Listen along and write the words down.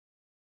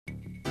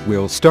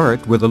We'll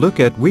start with a look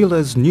at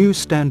Wila's new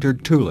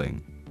standard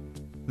tooling.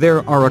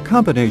 There are a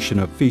combination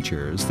of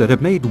features that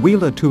have made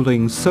Wila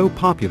Tooling so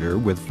popular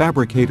with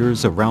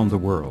fabricators around the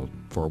world.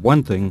 For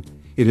one thing,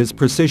 it is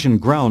precision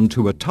ground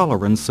to a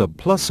tolerance of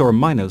plus or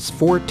minus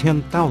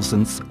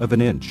 4/10,000ths of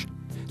an inch.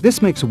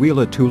 This makes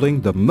Wila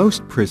Tooling the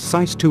most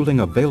precise tooling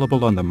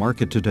available on the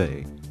market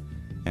today.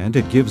 And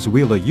it gives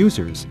Wila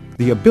users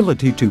the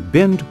ability to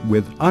bend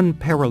with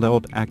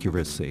unparalleled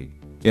accuracy.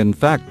 In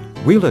fact,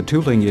 Wila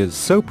Tooling is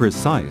so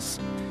precise,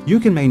 you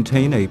can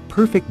maintain a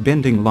perfect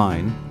bending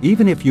line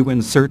even if you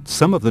insert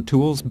some of the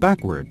tools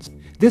backwards.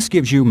 This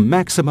gives you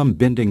maximum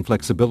bending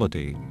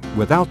flexibility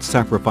without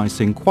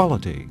sacrificing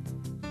quality.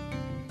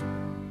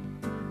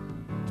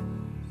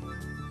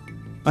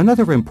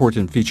 Another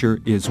important feature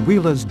is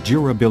Wila's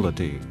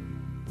durability.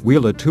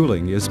 Wila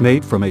Tooling is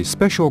made from a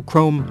special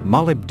chrome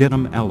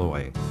molybdenum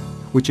alloy,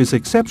 which is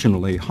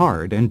exceptionally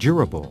hard and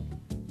durable.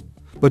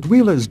 But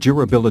Wila's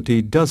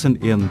durability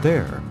doesn't end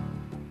there.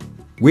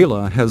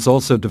 Wila has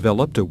also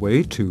developed a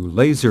way to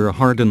laser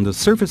harden the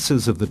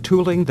surfaces of the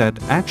tooling that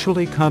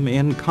actually come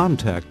in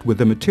contact with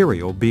the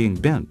material being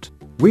bent.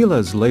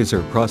 Wila's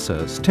laser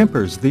process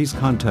tempers these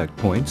contact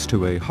points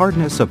to a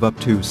hardness of up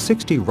to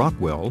 60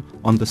 Rockwell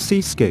on the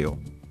C scale.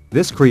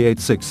 This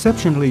creates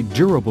exceptionally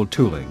durable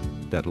tooling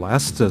that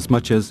lasts as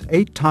much as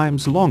 8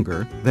 times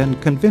longer than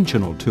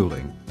conventional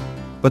tooling.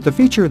 But the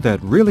feature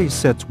that really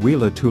sets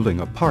Wila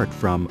Tooling apart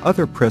from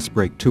other press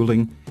brake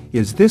tooling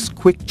is this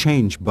quick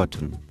change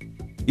button.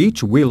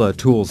 Each Wila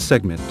tool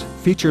segment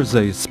features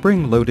a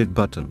spring-loaded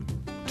button.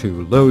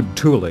 To load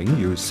tooling,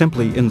 you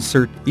simply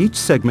insert each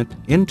segment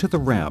into the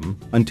ram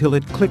until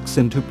it clicks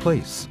into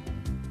place.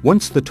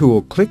 Once the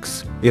tool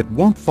clicks, it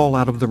won't fall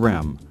out of the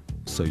ram,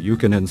 so you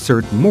can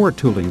insert more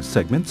tooling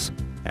segments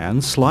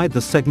and slide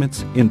the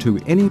segments into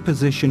any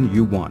position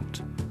you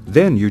want.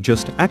 Then you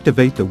just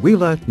activate the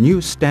Wila new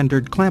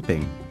standard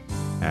clamping,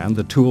 and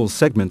the tool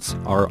segments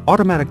are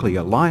automatically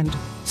aligned,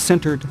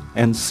 centered,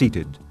 and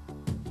seated.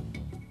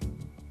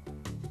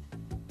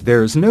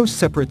 There's no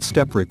separate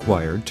step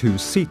required to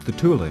seat the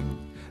tooling.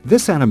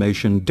 This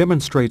animation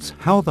demonstrates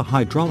how the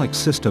hydraulic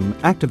system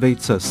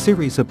activates a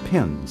series of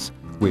pins,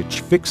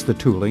 which fix the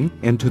tooling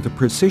into the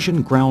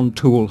precision ground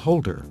tool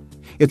holder.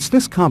 It's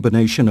this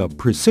combination of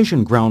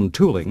precision ground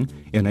tooling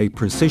in a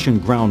precision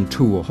ground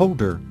tool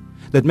holder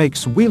that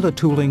makes Wila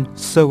Tooling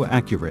so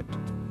accurate.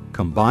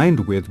 Combined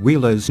with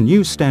Wila's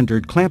new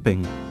standard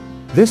clamping,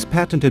 this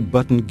patented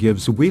button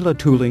gives Wila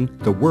Tooling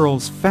the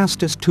world's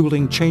fastest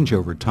tooling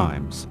changeover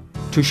times.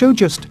 To show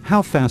just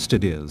how fast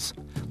it is,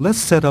 let's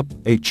set up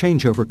a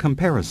changeover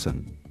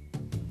comparison.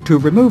 To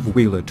remove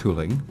Wila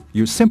Tooling,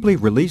 you simply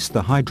release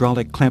the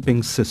hydraulic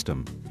clamping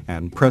system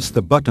and press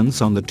the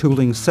buttons on the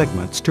tooling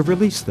segments to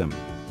release them.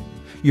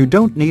 You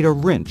don't need a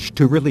wrench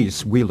to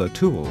release Wila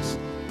tools.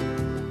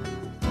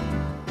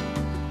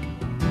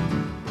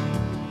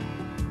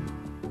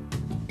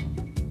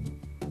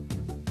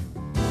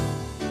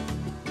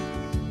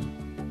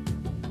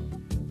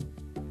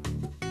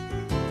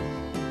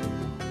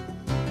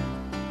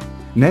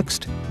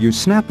 Next, you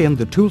snap in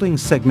the tooling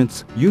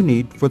segments you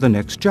need for the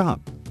next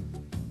job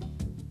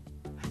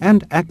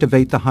and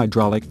activate the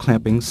hydraulic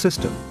clamping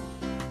system.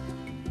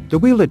 The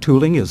Wila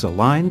Tooling is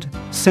aligned,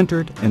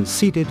 centered, and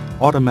seated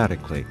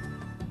automatically.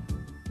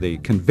 The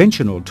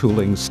conventional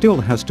tooling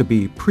still has to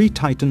be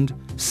pre-tightened,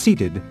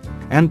 seated,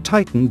 and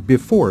tightened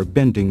before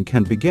bending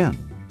can begin.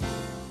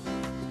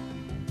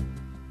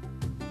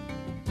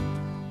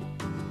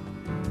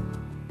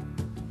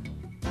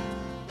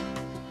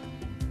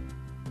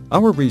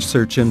 Our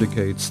research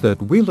indicates that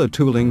Wila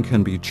Tooling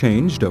can be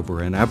changed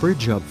over an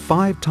average of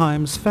 5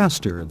 times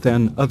faster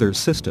than other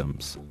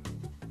systems.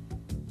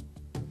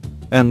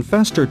 And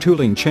faster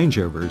tooling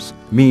changeovers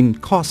mean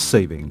cost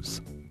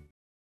savings.